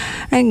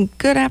And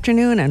good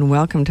afternoon and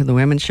welcome to the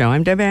Women's Show.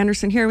 I'm Deb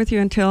Anderson here with you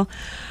until,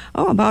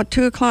 about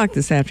 2 o'clock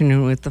this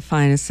afternoon with the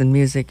finest in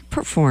music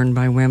performed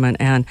by women.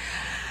 And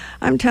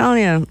I'm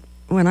telling you,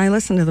 when I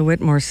listen to the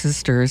Whitmore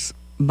sisters,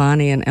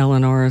 Bonnie and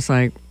Eleanor, it's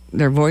like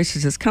their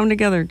voices just come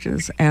together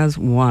just as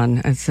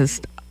one. It's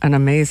just an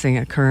amazing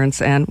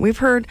occurrence. And we've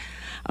heard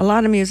a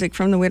lot of music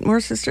from the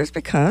Whitmore sisters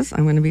because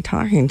I'm going to be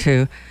talking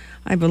to,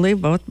 I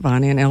believe, both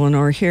Bonnie and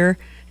Eleanor here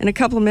in a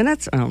couple of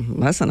minutes,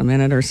 less than a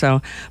minute or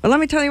so. But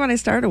let me tell you what I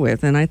started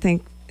with, and I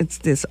think it's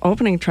this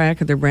opening track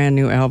of their brand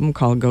new album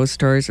called Ghost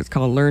Stories. It's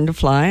called Learn to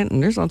Fly,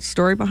 and there's a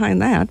story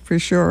behind that for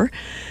sure.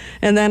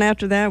 And then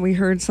after that, we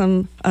heard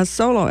a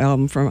solo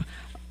album from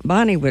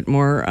Bonnie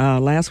Whitmore,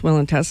 Last Will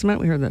and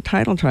Testament. We heard the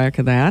title track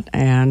of that,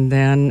 and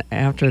then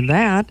after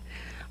that,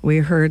 we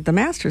heard The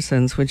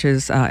Mastersons, which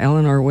is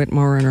Eleanor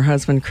Whitmore and her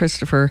husband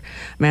Christopher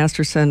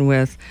Masterson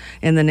with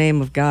In the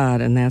Name of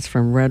God, and that's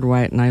from Red,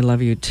 White, and I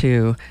Love You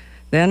Too.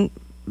 Then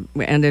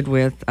we ended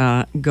with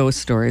Ghost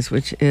Stories,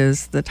 which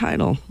is the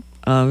title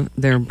of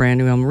their brand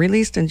new album,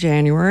 released in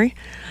January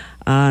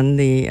on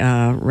the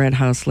Red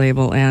House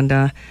label.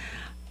 And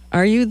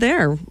are you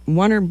there?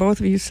 One or both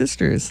of you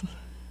sisters?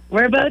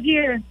 We're both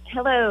here.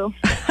 Hello.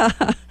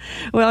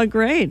 Well,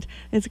 great.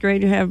 It's great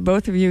to have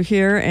both of you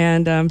here.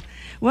 And,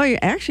 well,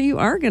 you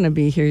are going to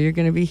be here. You're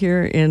going to be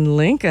here in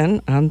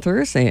Lincoln on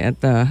Thursday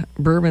at the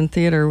Bourbon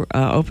Theater,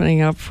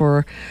 opening up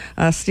for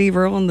Steve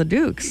Earle and the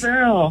Dukes.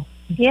 Earle.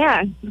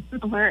 Yeah,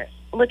 we're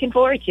looking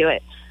forward to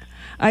it.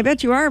 I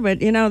bet you are,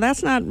 but,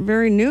 that's not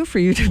very new for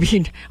you to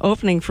be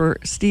opening for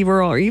Steve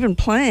Earle or even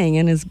playing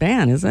in his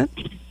band, is it?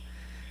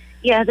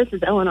 Yeah, this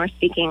is Eleanor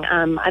speaking.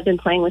 I've been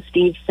playing with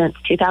Steve since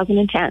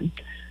 2010.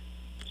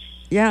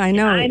 Yeah, I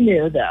know. I'm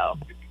new, though.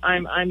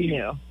 I'm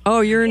new.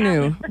 Oh, you're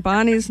new.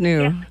 Bonnie's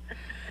new.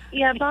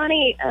 Yeah,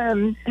 Bonnie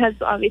has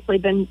obviously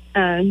been,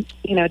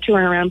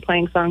 touring around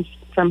playing songs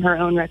from her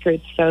own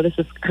records, so this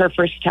is her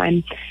first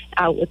time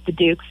out with the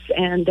Dukes.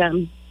 And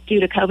due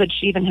to COVID,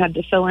 she even had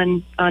to fill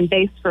in on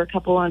bass for a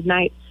couple of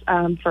nights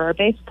for our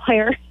bass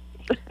player.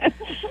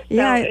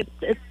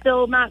 It's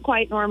still not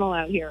quite normal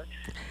out here.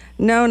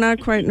 No,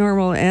 not quite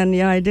normal. And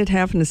I did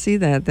happen to see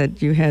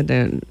that you had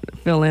to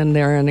fill in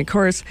there. And of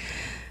course,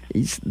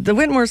 the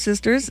Whitmore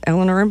sisters,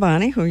 Eleanor and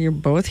Bonnie, who you're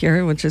both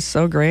here, which is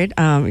so great.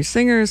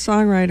 Singers,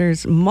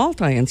 songwriters,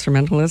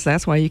 multi-instrumentalists.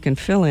 That's why you can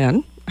fill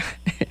in.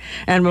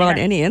 And about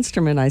any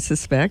instrument, I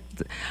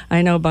suspect.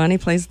 I know Bonnie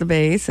plays the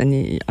bass,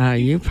 and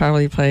you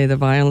probably play the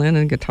violin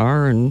and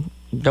guitar and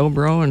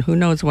dobro and who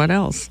knows what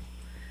else.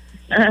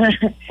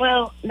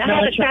 Well,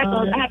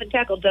 I haven't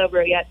tackled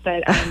dobro yet,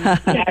 but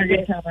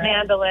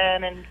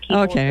mandolin and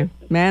keyboard. Okay,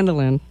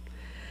 mandolin.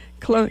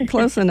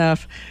 Close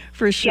enough,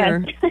 for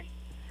sure. Yes.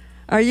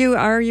 Are you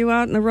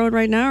out on the road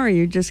right now, or are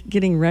you just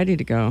getting ready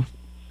to go?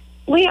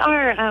 We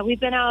are. We've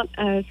been out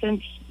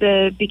since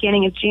the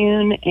beginning of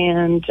June,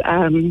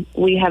 and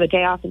we have a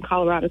day off in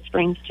Colorado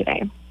Springs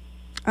today.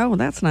 Oh,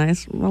 that's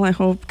nice. Well, I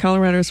hope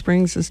Colorado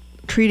Springs is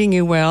treating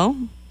you well.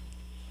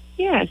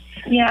 Yes.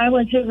 Yeah, I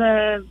went to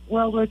the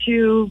World War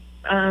II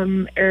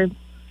Air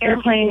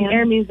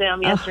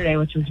Museum yesterday,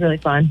 which was really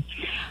fun.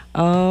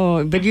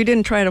 Oh, but you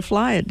didn't try to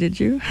fly it, did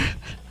you?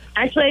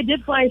 Actually, I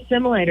did fly a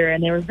simulator,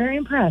 and they were very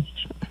impressed.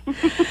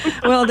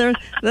 Well,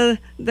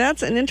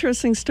 that's an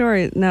interesting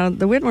story. Now,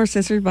 the Whitmore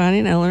sisters, Bonnie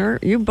and Eleanor,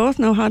 you both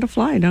know how to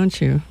fly,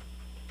 don't you?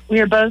 We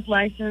are both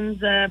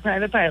licensed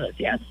private pilots,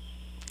 yes.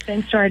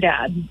 Thanks to our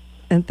dad.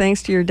 And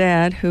thanks to your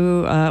dad,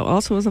 who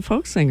also was a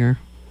folk singer.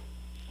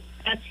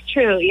 That's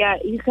true, yeah.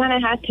 You kind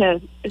of had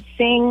to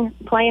sing,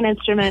 play an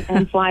instrument,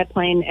 and fly a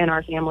plane in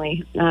our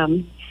family.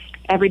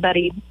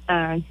 Everybody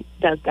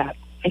does that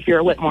if you're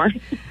a Whitmore.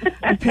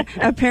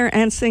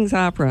 And sings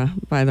opera,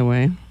 by the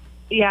way.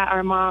 Yeah,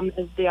 our mom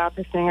is the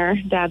opera singer.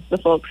 Dad's the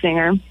folk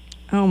singer.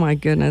 Oh, my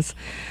goodness.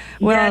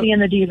 Well, Daddy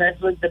and the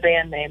Divas was the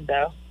band name,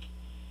 though.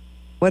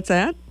 What's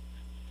that?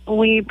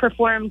 We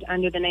performed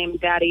under the name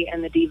Daddy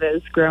and the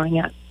Divas growing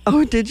up.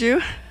 Oh, did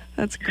you?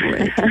 That's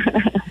great.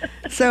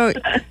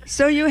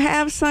 So you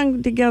have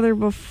sung together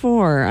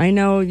before. I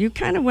know you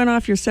kind of went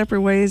off your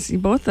separate ways.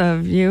 Both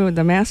of you,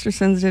 the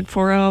Mastersons did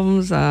 4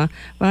 albums.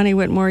 Bonnie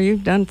Whitmore,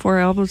 you've done 4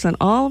 albums. And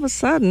all of a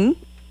sudden,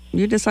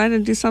 you decided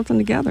to do something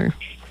together.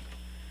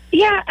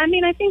 Yeah, I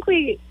mean, I think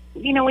we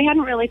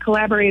hadn't really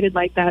collaborated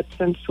like that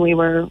since we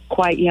were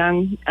quite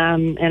young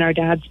in our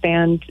dad's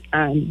band,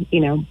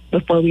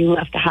 before we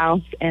left the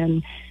house.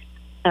 And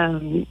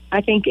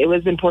I think it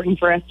was important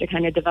for us to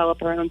kind of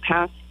develop our own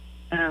path.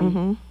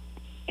 And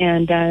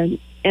then,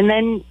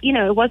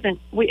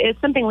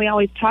 it's something we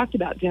always talked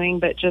about doing,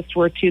 but just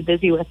we're too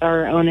busy with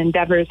our own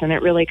endeavors. And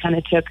it really kind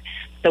of took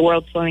the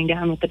world slowing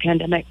down with the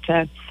pandemic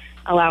to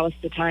allow us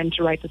the time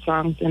to write the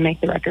songs and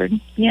make the record.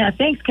 Yeah,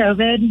 thanks,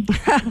 COVID.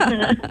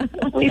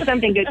 At least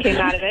something good came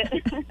out of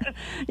it.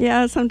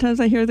 Yeah, sometimes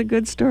I hear the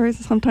good stories,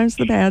 sometimes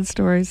the bad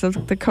stories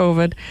of the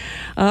COVID.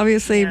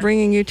 Obviously,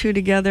 bringing you two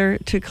together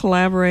to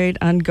collaborate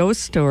on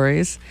Ghost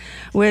Stories,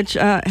 which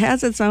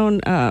has its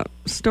own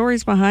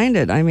stories behind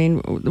it. I mean,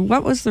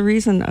 what was the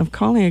reason of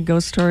calling it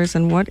Ghost Stories,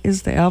 and what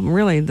is the album,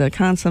 really, the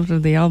concept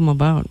of the album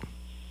about?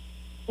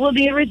 Well,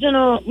 the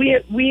original,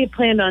 we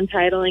planned on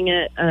titling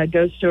it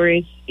Ghost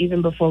Stories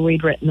even before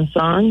we'd written the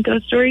song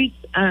Ghost Stories.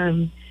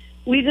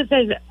 We just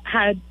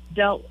had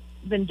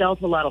been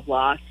dealt a lot of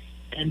loss,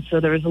 and so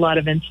there was a lot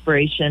of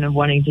inspiration of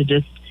wanting to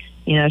just,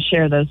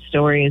 share those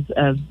stories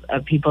of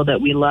people that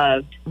we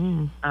loved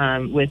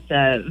with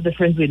the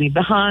friends we leave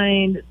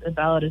behind, the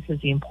Ballad of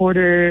Sissy and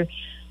Porter,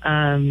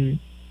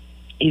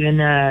 even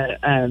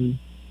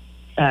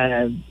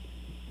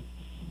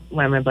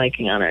why am I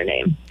blanking on our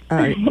name?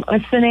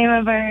 What's the name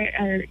of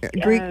our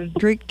Greek tragedy?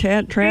 Greek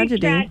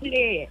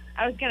tragedy.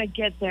 I was going to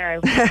get there.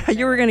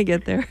 You were going to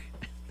get there.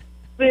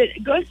 But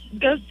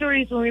Ghost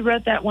Stories, when we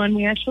wrote that one,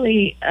 we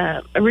actually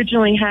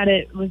originally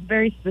was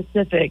very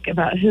specific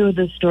about who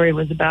the story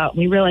was about.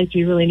 We realized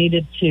we really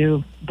needed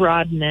to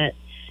broaden it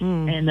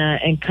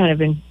and kind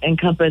of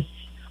encompass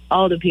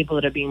all the people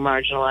that are being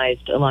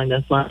marginalized along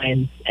those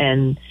lines,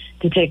 and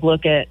to take a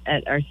look at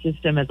our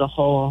system as a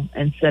whole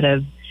instead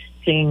of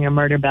singing a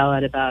murder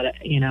ballad about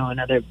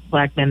another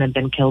black man that had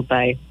been killed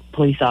by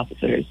police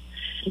officers.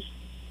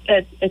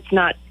 It's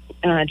not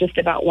just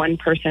about one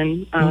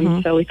person,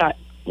 so we thought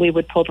we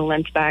would pull the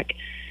lens back,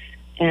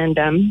 and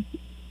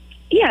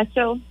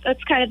so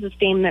that's kind of the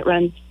theme that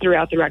runs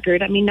throughout the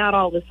record. I mean, not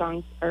all the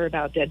songs are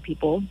about dead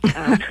people. There's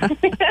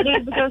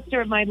the ghost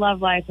story of my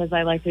love life, as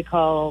I like to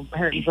call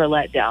Hurting for a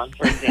Letdown,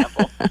 for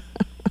example.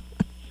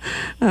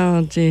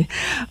 Oh, gee.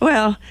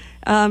 Well,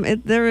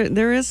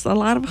 there is a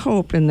lot of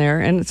hope in there,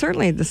 and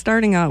certainly the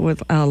starting out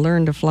with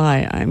Learn to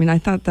Fly. I mean, I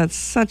thought that's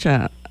such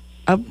a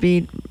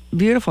upbeat,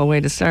 beautiful way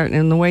to start,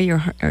 and the way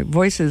your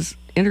voices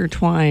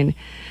intertwine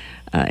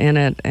in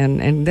it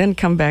and then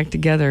come back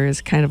together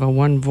is kind of a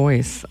one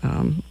voice.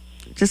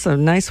 Just a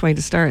nice way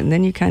to start, and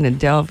then you kind of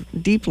delve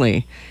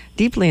deeply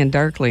and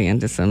darkly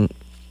into some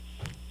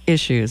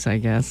issues, I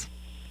guess.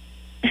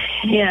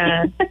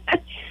 Yeah.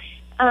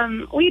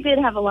 We did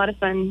have a lot of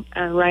fun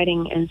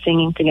writing and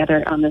singing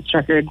together on this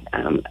record.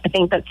 I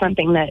think that's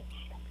something that,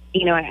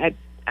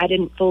 I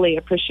didn't fully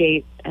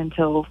appreciate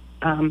until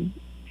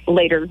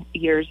later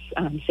years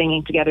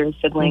singing together as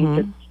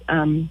siblings.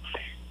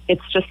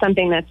 It's just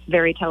something that's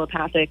very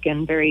telepathic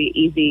and very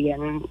easy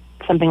and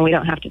something we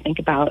don't have to think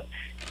about.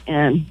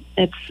 And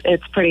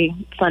it's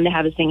pretty fun to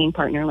have a singing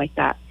partner like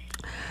that.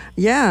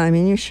 Yeah, I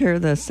mean, you share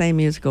the same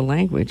musical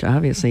language,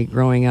 obviously,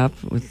 growing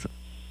up with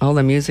all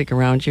the music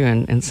around you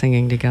and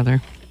singing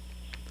together.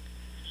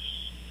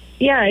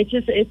 Yeah,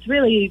 it's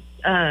really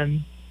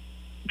kind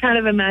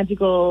of a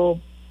magical.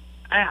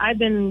 I've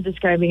been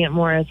describing it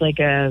more as like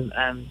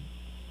a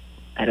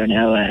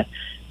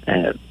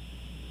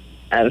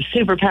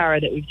superpower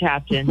that we've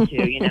tapped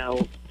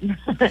into.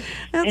 That's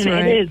and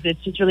right. It is.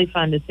 It's just really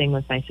fun to sing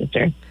with my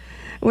sister.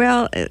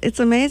 Well, it's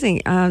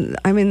amazing.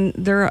 I mean,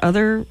 there are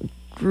other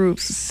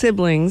groups,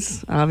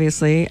 siblings,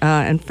 obviously.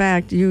 In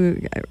fact,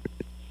 you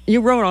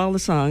wrote all the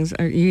songs,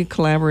 or you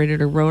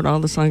collaborated or wrote all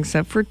the songs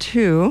except for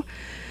two,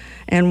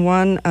 and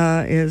one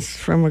is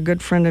from a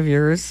good friend of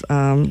yours,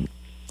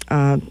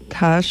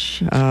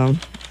 Tash.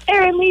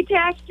 Aaron Lee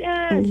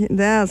Tashian.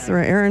 That's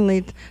right, Aaron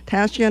Lee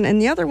Tashian,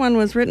 and the other one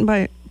was written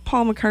by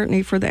Paul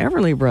McCartney for the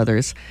Everly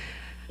Brothers.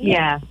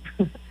 Yeah.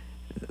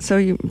 So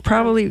you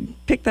probably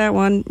picked that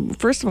one.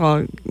 First of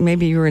all,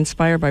 maybe you were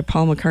inspired by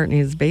Paul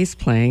McCartney's bass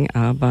playing,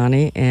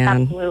 Bonnie.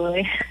 And,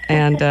 absolutely.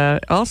 And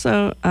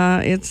also,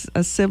 it's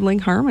a sibling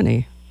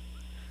harmony.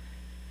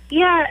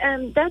 Yeah,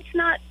 and that's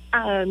not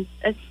a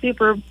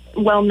super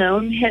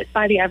well-known hit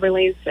by the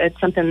Everlys. It's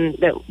something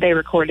that they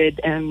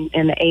recorded in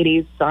the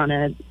 80s on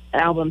an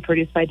album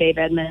produced by Dave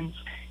Edmunds.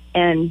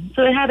 And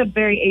so it had a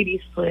very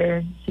 80s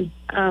flair.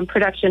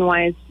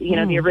 Production-wise,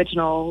 the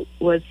original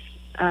was...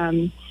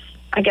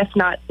 I guess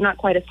not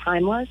quite as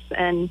timeless,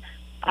 and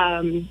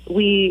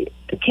we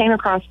came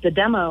across the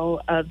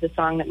demo of the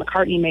song that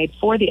McCartney made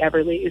for the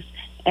Everlys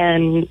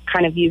and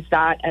kind of used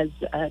that as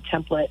a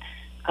template.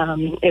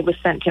 It was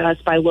sent to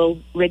us by Will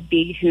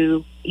Rigby,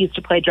 who used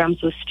to play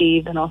drums with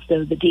Steve and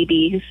also the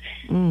DBs,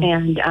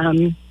 and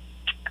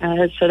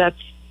so that's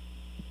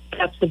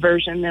the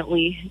version that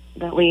we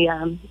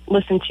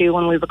listened to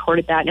when we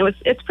recorded that, and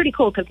it's pretty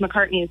cool because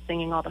McCartney is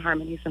singing all the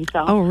harmonies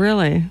himself. Oh,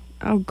 really?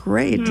 Oh,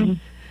 great. Mm-hmm.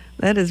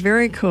 That is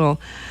very cool.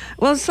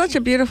 Well, it's such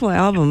a beautiful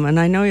album, and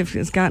I know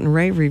it's gotten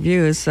rave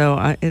reviews,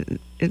 so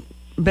it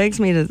begs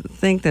me to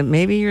think that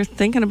maybe you're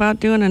thinking about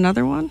doing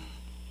another one?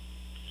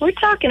 We're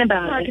talking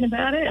about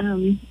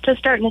it. Just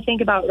starting to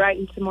think about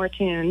writing some more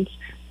tunes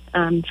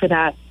for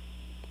that.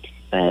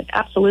 But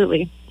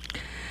absolutely.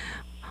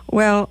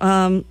 Well,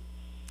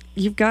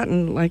 you've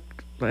gotten,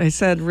 like I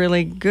said,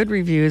 really good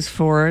reviews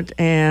for it,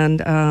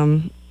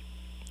 and...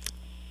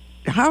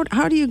 How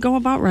do you go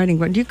about writing?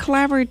 Do you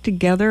collaborate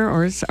together,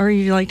 or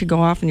you like to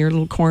go off in your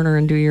little corner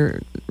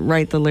and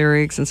write the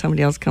lyrics, and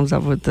somebody else comes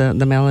up with the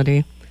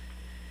melody?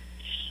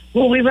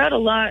 Well, we wrote a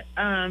lot,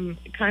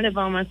 kind of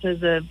almost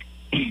as a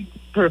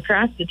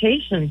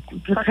procrastination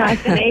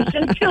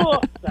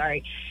tool.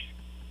 Sorry,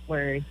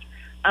 words.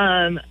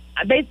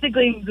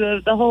 basically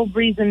the whole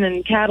reason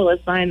and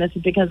catalyst behind this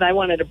is because I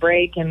wanted a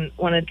break and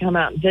wanted to come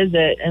out and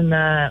visit. And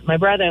my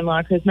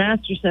brother-in-law, Chris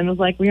Masterson, was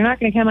like, well, you're not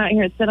going to come out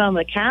here and sit on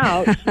the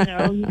couch.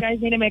 You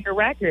guys need to make a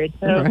record.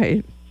 So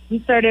right. We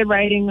started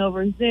writing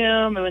over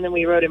Zoom, and then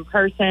we wrote in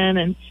person.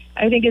 And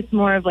I think it's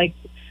more of like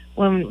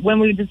when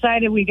we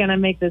decided we're going to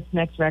make this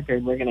next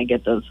record, we're going to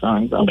get those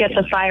songs all Get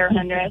together. the fire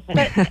under.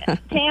 But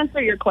to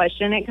answer your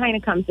question, it kind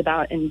of comes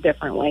about in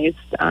different ways.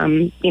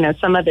 Some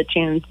of the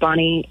tunes,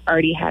 Bonnie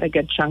already had a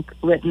good chunk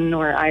written,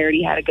 or I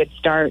already had a good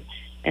start,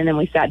 and then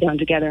we sat down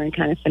together and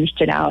kind of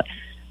finished it out.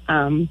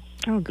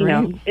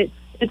 Great.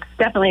 It's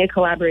definitely a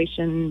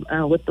collaboration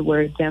with the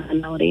words and the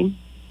melody.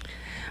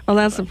 Well,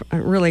 that's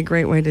a really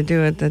great way to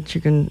do it, that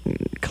you can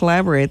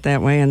collaborate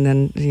that way and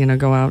then,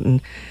 go out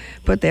and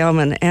put the album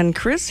in. And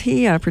Chris,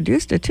 he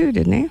produced it too,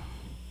 didn't he?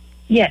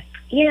 Yes.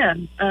 Yeah.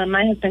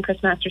 My husband,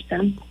 Chris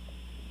Masterson.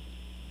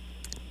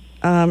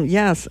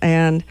 Yes,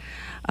 and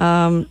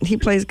he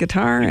plays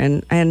guitar,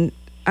 and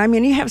I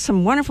mean, you have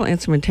some wonderful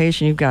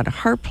instrumentation. You've got a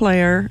harp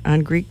player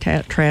on Greek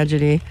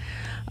Tragedy,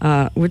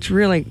 which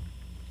really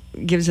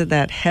gives it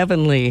that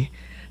heavenly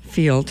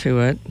feel to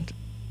it.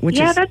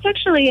 That's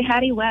actually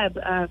Hattie Webb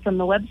from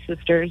the Webb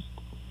Sisters.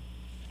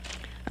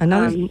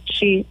 Another.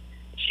 She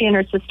and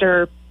her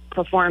sister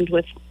performed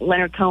with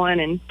Leonard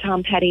Cohen and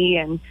Tom Petty,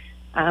 and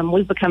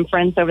we've become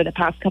friends over the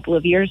past couple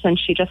of years. And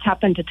she just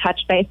happened to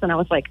touch base, and I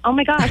was like, "Oh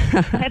my gosh,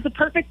 that's a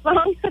perfect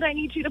song that I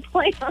need you to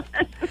play on."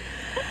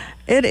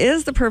 It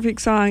is the perfect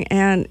song,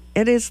 and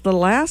it is the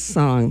last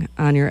song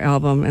on your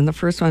album. And the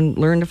first one,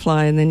 "Learn to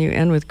Fly," and then you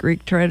end with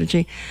Greek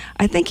Tragedy.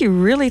 I think you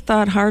really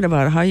thought hard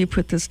about how you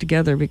put this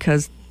together,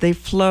 because they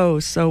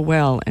flow so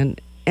well and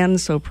end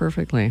so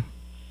perfectly.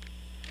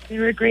 They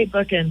were great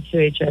bookends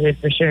to each other,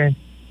 for sure.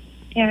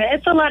 Yeah,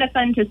 it's a lot of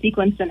fun to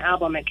sequence an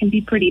album. It can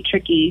be pretty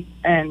tricky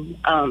and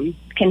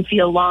can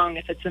feel long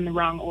if it's in the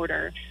wrong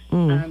order.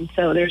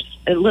 So there's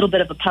a little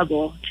bit of a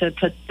puzzle to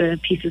put the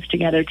pieces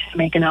together to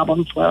make an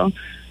album flow.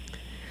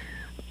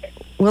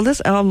 Well,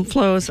 this album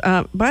flows.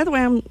 By the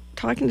way, I'm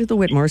talking to the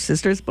Whitmore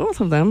sisters, both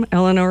of them,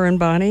 Eleanor and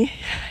Bonnie,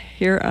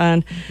 here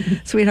on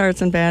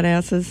Sweethearts and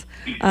Badasses.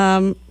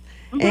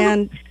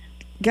 And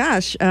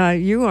gosh,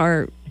 you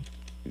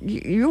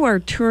are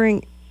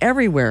touring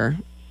everywhere.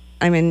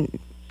 I mean,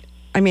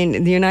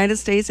 the United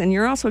States, and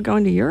you're also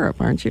going to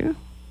Europe, aren't you?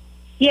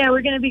 Yeah,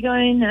 we're going to be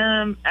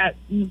going,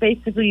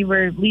 basically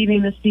we're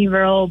leaving the Steve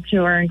Earle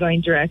tour and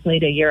going directly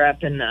to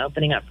Europe and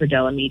opening up for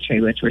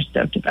Delamitri, which we're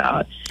stoked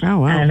about. Oh,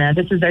 wow. And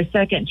this is our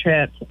second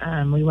trip.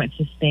 We went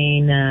to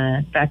Spain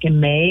back in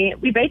May.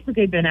 We've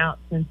basically been out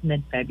since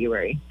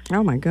mid-February.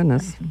 Oh, my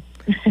goodness.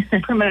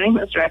 Promoting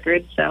this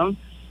record, so.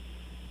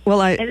 Well,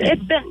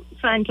 it's been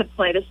fun to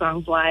play the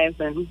songs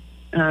live and,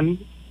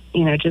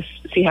 just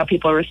see how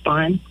people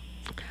respond.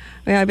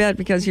 Yeah, I bet,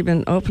 because you've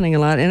been opening a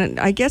lot. And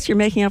I guess you're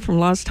making up from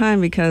lost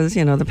time because,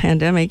 the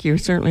pandemic, you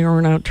certainly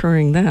weren't out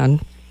touring then.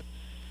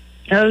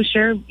 Oh,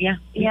 sure. Yeah.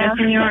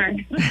 Definitely are.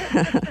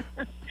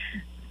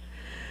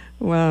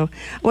 Wow.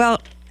 Well,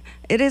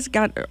 it has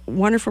got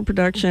wonderful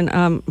production.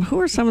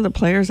 Who are some of the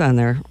players on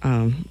there,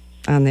 on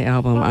the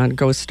album, on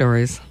Ghost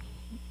Stories?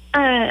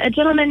 A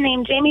gentleman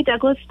named Jamie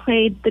Douglas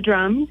played the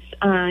drums.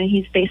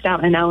 He's based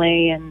out in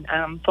L.A.,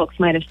 and folks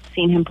might have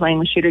seen him playing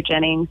with Shooter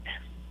Jennings.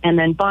 And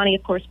then Bonnie,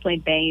 of course,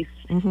 played bass.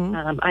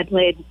 Mm-hmm. I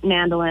played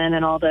mandolin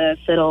and all the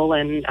fiddle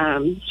and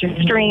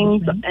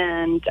strings.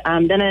 And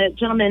then a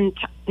gentleman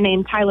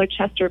named Tyler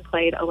Chester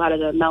played a lot of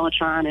the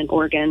mellotron and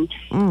organ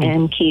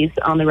and keys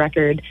on the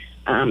record.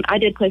 I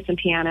did play some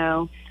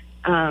piano.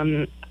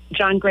 John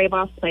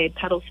Gravoff played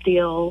pedal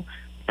steel.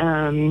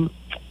 And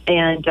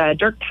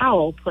Dirk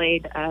Powell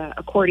played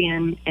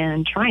accordion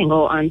and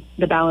triangle on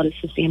the Ballad of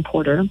Sissy and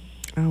Porter.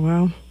 Oh,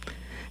 wow.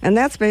 And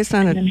that's based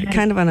on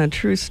a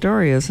true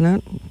story, isn't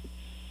it?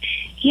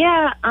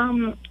 Yeah,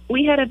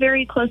 we had a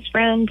very close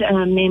friend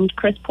named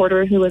Chris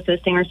Porter, who was a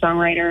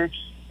singer-songwriter,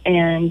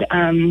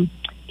 and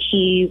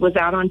he was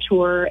out on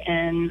tour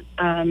and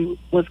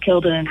was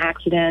killed in an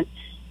accident.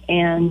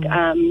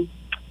 And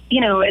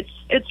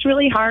it's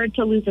really hard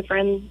to lose a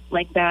friend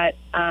like that.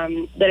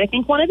 But I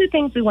think one of the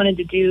things we wanted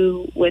to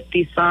do with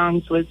these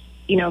songs was,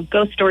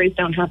 ghost stories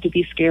don't have to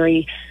be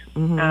scary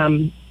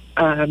and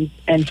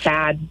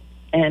sad.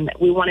 And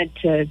we wanted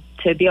to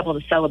be able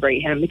to celebrate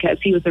him because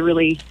he was a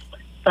really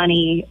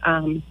funny,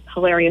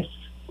 hilarious,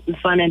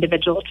 fun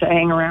individual to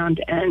hang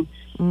around. And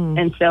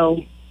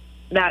so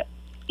that,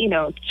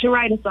 to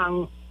write a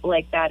song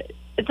like that,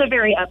 it's a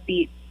very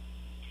upbeat,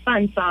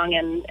 fun song.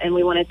 And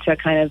we wanted to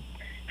kind of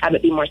have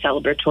it be more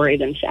celebratory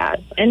than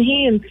sad. And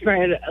he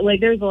inspired,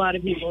 there's a lot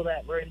of people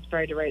that were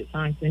inspired to write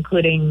songs,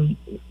 including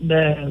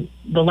the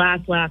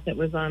Last Laugh that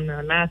was on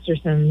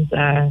Masterson's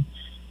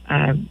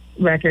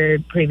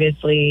record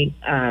previously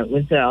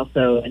was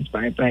also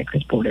inspired by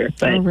Chris Porter.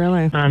 But, oh,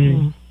 really?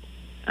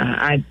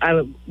 I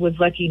was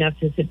lucky enough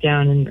to sit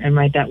down and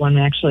write that one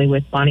actually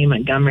with Bonnie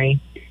Montgomery.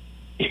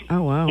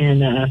 Oh, wow.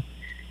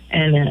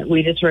 And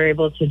we just were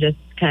able to just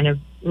kind of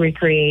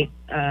recreate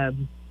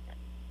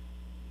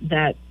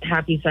that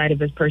happy side of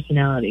his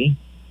personality.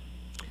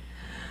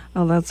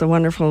 Oh, that's a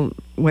wonderful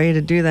way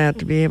to do that,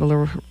 to be able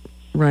to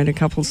write a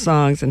couple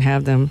songs and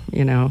have them,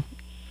 they're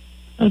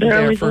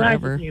there always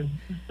forever. alive with you.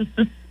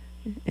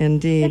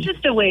 Indeed. It's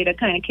just a way to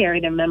kind of carry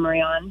the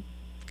memory on.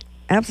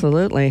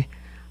 Absolutely.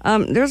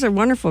 There's a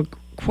wonderful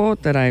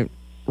quote that I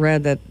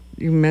read that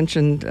you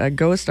mentioned,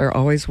 ghosts are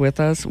always with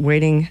us,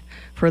 waiting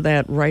for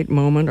that right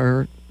moment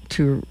or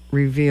to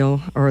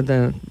reveal, or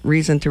the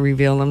reason to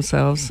reveal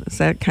themselves. Is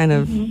that kind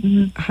of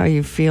how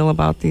you feel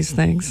about these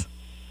things?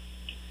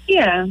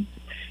 Yeah.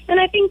 And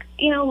I think,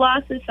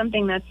 loss is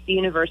something that's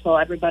universal.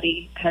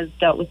 Everybody has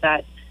dealt with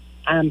that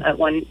at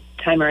one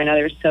time or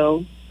another.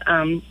 So,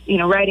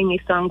 writing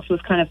these songs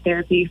was kind of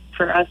therapy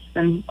for us,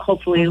 and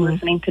hopefully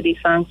listening to these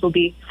songs will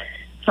be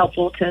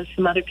helpful to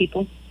some other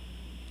people.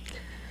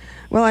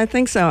 Well, I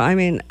think so. I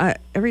mean,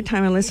 every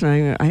time I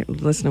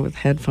listen with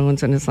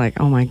headphones, and it's like,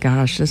 oh my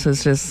gosh, this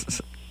is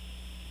just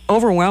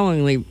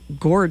overwhelmingly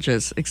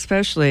gorgeous,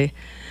 especially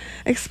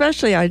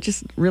I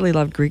just really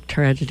love Greek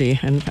tragedy.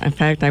 And in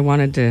fact, I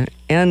wanted to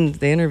end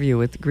the interview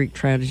with Greek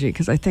tragedy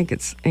because I think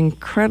it's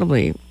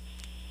incredibly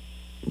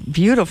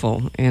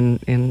beautiful in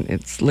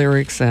its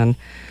lyrics and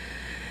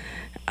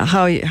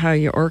how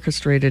you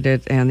orchestrated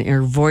it, and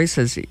your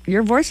voices.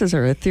 Your voices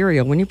are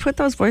ethereal. When you put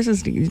those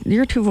voices,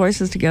 your two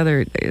voices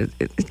together,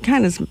 it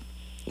kind of is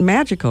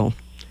magical.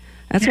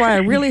 That's why I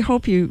really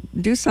hope you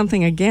do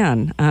something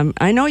again.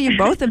 I know you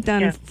both have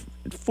done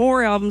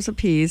 4 albums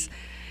apiece.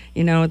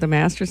 The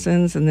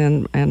Mastersons,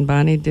 and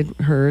Bonnie did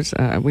hers.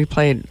 We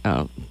played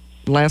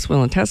Last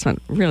Will and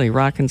Testament, really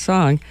rockin'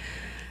 song.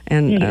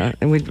 And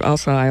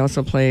I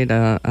also played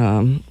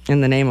In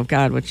the Name of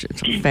God, which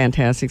is a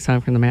fantastic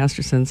song from the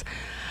Mastersons.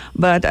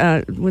 But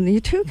when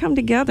you two come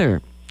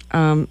together,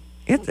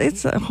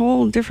 it's a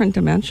whole different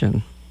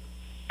dimension.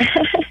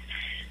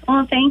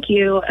 Well, thank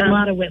you. A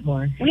lot of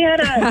Whitmore. We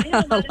had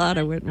a lot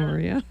of Whitmore,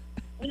 yeah.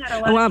 We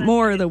had a lot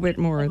more of the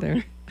Whitmore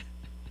there.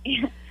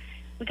 Yeah.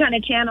 We kind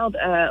of channeled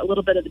a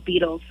little bit of the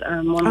Beatles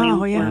when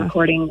we were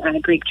recording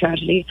Greek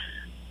Tragedy.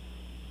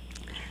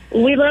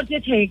 We love to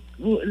take,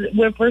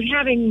 if we're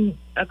having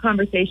a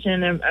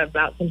conversation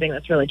about something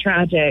that's really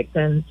tragic,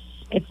 then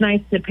it's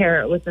nice to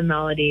pair it with a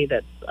melody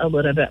that's a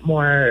little bit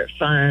more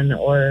fun,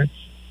 or,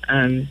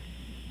 I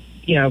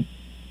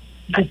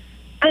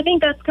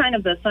think that's kind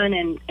of the fun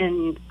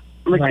in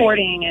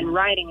recording and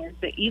writing, is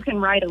that you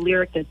can write a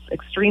lyric that's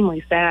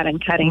extremely sad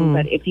and cutting,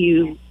 but if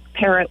you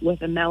pair it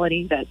with a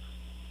melody that's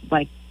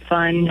like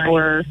fun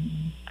or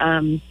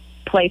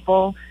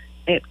playful,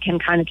 it can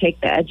kind of take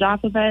the edge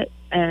off of it.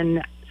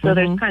 And so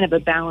there's kind of a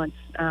balance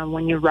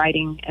when you're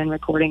writing and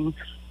recording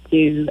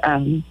to,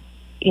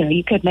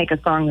 you could make a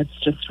song that's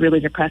just really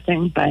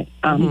depressing, but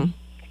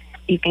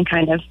you can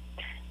kind of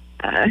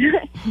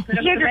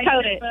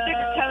sugarcoat it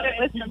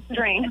with some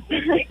strings.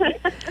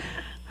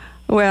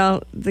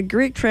 Well, the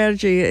Greek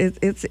tragedy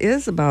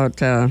is about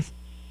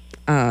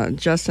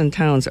Justin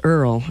Townes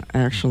Earl,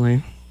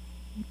 actually.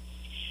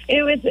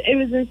 It was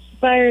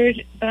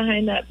inspired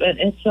behind that, but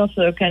it's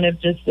also kind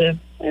of just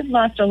we've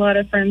lost a lot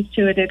of friends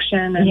to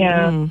addiction.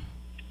 And,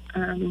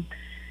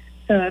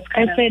 so it's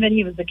I'd say that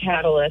he was the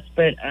catalyst,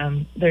 but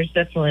there's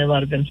definitely a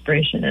lot of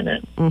inspiration in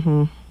it.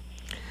 Mm-hmm.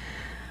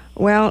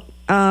 Well,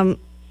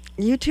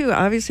 you two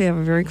obviously have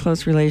a very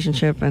close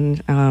relationship,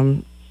 and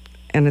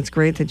it's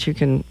great that you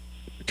can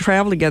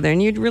travel together,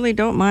 and you really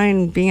don't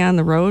mind being on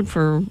the road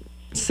for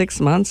 6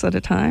 months at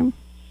a time?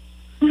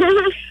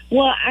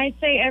 Well, I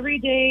say every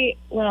day,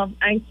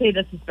 I say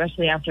this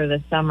especially after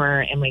the summer,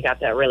 and we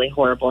got that really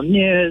horrible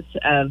news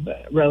of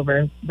Roe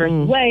versus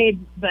Wade,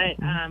 but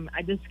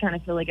I just kind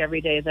of feel like every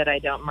day that I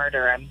don't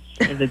murder him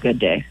is a good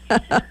day.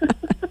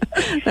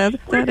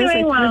 We're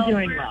doing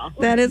well.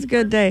 That is a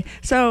good day.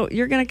 So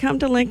you're going to come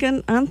to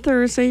Lincoln on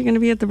Thursday. You're going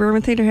to be at the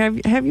Bourbon Theater.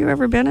 Have you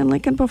ever been in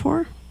Lincoln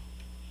before?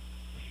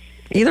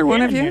 Either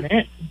one of you?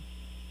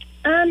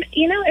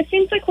 It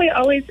seems like we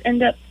always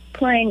end up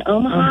playing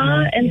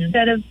Omaha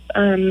instead of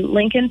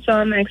Lincoln, so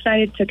I'm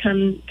excited to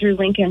come through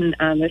Lincoln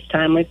this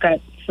time. We've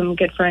got some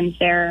good friends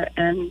there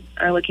and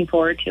are looking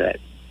forward to it.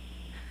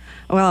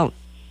 Well,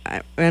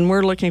 and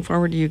we're looking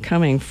forward to you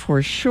coming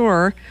for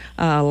sure.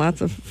 Lots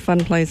of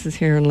fun places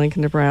here in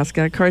Lincoln,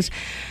 Nebraska. Of course,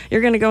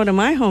 you're going to go to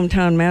my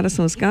hometown,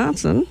 Madison,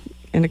 Wisconsin,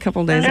 in a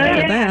couple days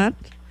after that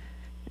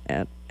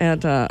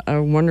at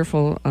a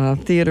wonderful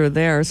theater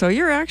there. So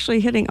you're actually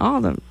hitting all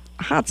the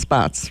hot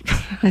spots,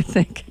 I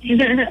think.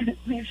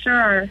 We sure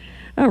are.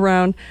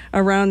 Around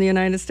the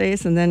United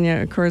States, and then,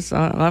 of course,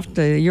 off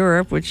to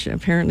Europe, which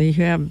apparently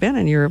you have been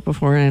in Europe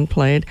before and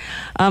played.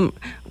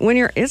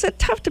 Is it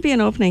tough to be an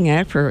opening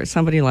act for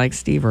somebody like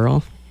Steve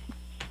Earle?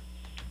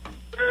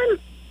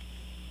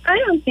 I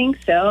don't think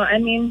so. I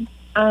mean,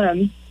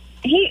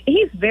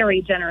 he's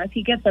very generous.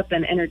 He gets up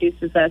and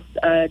introduces us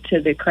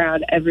to the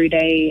crowd every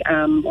day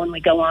when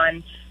we go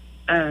on,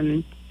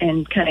 and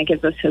kind of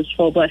gives us his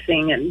full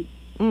blessing. And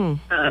the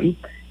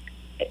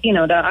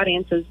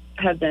audiences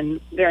have been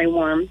very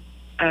warm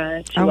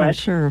to us.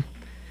 Sure.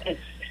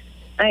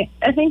 I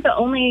think the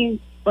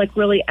only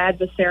really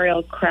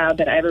adversarial crowd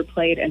that I ever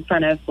played in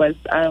front of was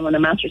when the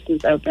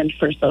Mastersons opened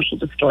for Social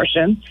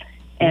Distortion,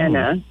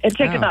 And it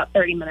took about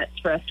 30 minutes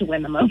for us to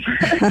win them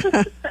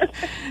over.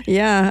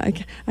 Yeah,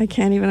 I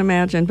can't even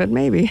imagine, but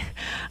maybe.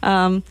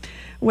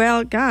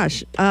 Well,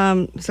 gosh,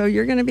 so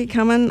you're going to be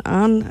coming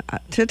on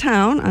to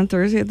town on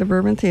Thursday at the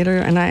Bourbon Theater,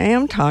 and I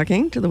am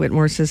talking to the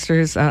Whitmore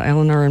sisters,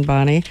 Eleanor and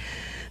Bonnie,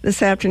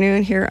 this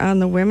afternoon here on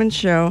the Women's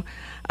Show.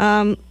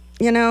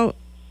 You know,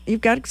 you've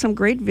got some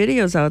great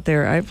videos out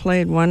there. I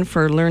played one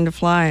for Learn to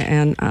Fly,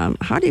 and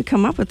how do you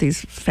come up with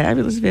these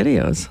fabulous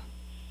videos?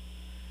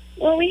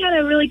 Well, we had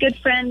a really good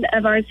friend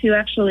of ours who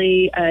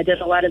actually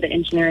did a lot of the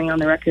engineering on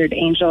the record,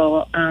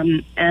 Angel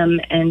M,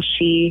 and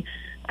she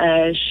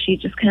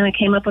just kind of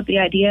came up with the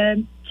idea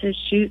to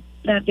shoot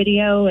that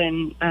video,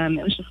 and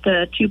it was just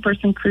a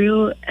 2-person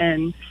crew,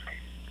 and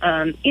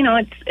you know,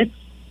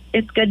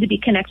 it's good to be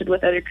connected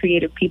with other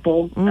creative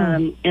people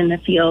in the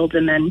field.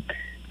 And then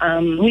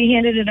we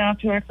handed it off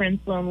to our friend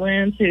Sloan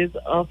Lance, who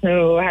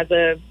also has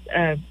a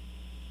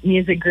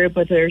music group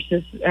with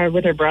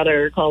her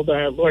brother called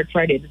Lord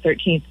Friday the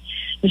 13th.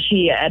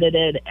 She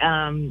edited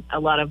a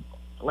lot of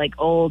like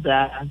old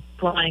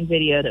flying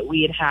video that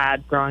we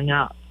had growing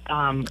up.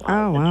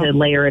 To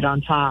layer it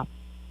on top,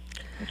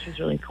 which is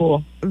really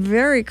cool.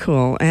 Very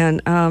cool.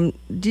 And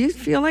do you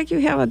feel like you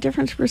have a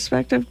different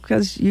perspective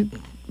because you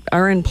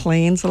are in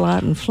planes a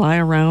lot and fly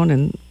around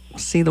and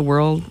see the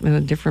world in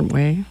a different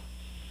way?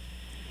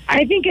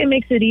 I think it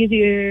makes it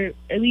easier,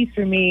 at least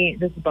for me,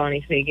 this is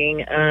Bonnie speaking,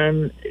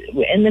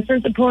 in the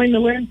sense of pulling the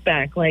lens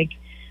back. Like,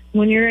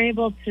 when you're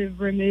able to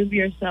remove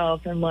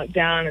yourself and look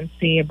down and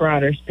see a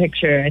broader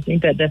picture, I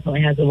think that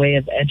definitely has a way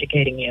of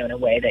educating you in a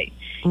way that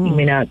you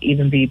may not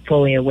even be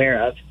fully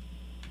aware of.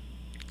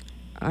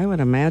 I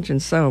would imagine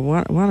so.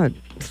 What a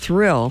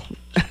thrill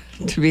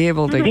to be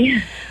able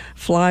to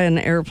fly an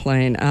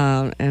airplane,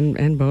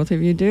 and both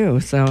of you do.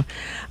 So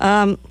it's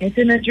an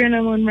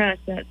adrenaline rush,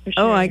 that's for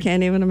sure. Oh, I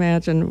can't even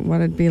imagine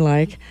what it'd be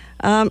like.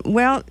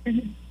 Where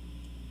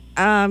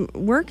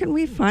can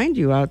we find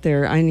you out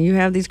there? I know you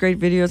have these great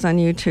videos on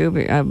YouTube,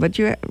 but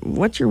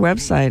what's your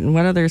website and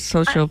what other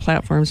social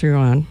platforms are you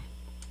on?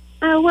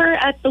 We're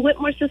at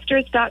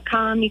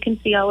thewhitmoresisters.com. You can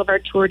see all of our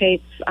tour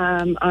dates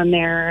on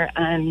there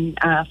and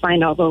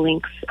find all the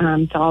links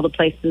to all the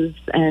places.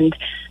 And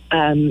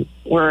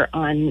we're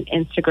on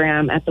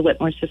Instagram at the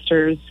Whitmore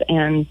Sisters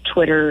and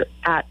Twitter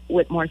at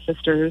Whitmore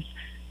Sisters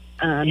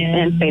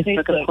and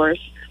Facebook, of course.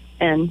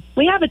 And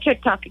we have a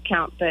TikTok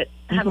account, but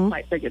I haven't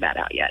quite figured that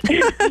out yet.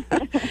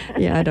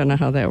 Yeah, I don't know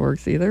how that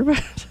works either.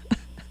 But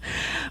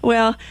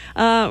well,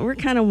 we're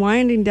kind of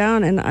winding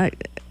down, and I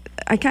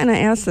kind of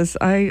asked this.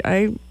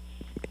 I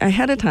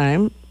ahead of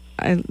time,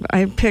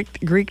 I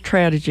picked Greek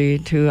Tragedy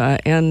to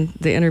end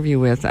the interview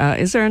with.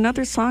 Is there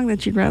another song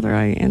that you'd rather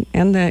I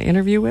end the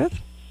interview with?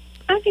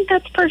 I think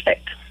that's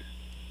perfect.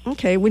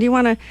 Okay. Would you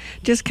want to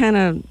just kind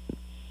of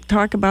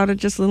talk about it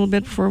just a little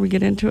bit before we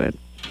get into it?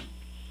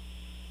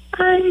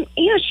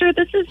 Yeah, sure.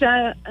 This is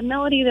a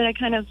melody that I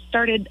kind of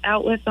started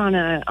out with on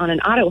an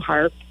auto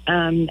harp,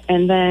 and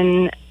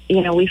then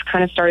we've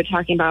kind of started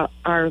talking about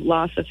our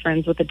loss of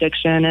friends with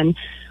addiction, and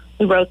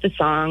we wrote the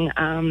song.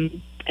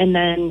 And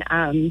then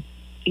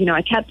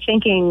I kept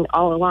thinking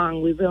all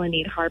along we really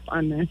need harp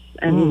on this,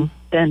 and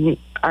then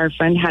our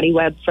friend Hattie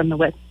Webb from the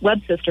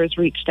Webb Sisters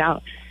reached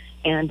out,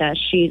 and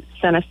she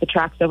sent us the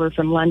tracks over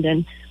from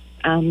London.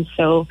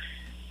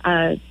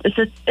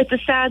 It's a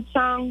sad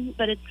song,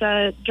 but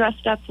it's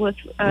dressed up with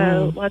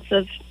lots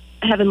of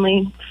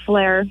heavenly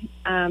flair,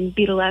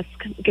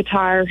 Beatlesque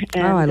guitar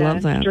and I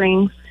love that.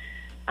 Strings.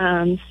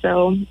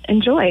 So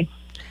enjoy.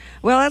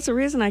 Well, that's the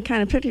reason I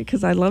kind of picked it,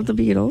 because I love the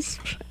Beatles,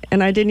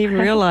 and I didn't even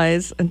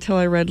realize until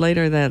I read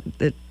later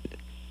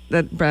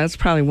that's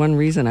probably one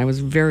reason I was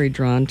very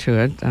drawn to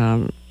it,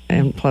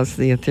 and plus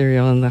the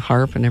ethereal and the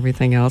harp and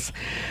everything else.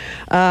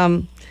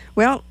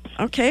 Well,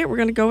 okay, we're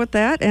going to go with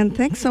that. And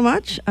thanks so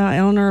much,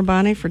 Eleanor and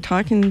Bonnie, for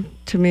talking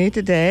to me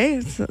today.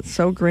 It's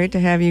so great to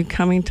have you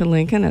coming to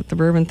Lincoln at the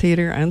Bourbon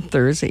Theater on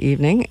Thursday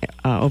evening,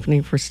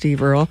 opening for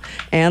Steve Earle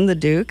and the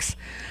Dukes.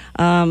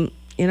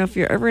 If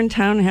you're ever in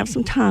town and have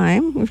some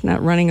time, if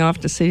not running off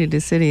to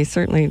city,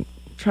 certainly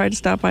try to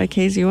stop by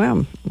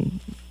KZUM.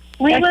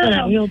 We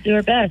will. We'll do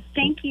our best.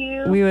 Thank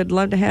you. We would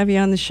love to have you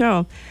on the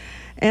show.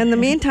 In the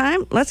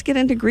meantime, let's get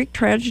into Greek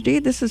Tragedy.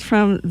 This is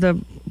from the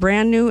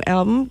brand new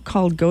album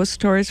called Ghost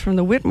Stories from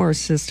the Whitmore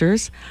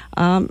Sisters.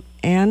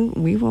 And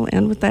we will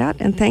end with that.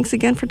 And thanks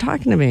again for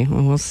talking to me.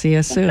 And we'll see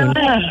you soon.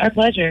 Our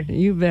pleasure.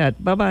 You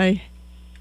bet. Bye-bye.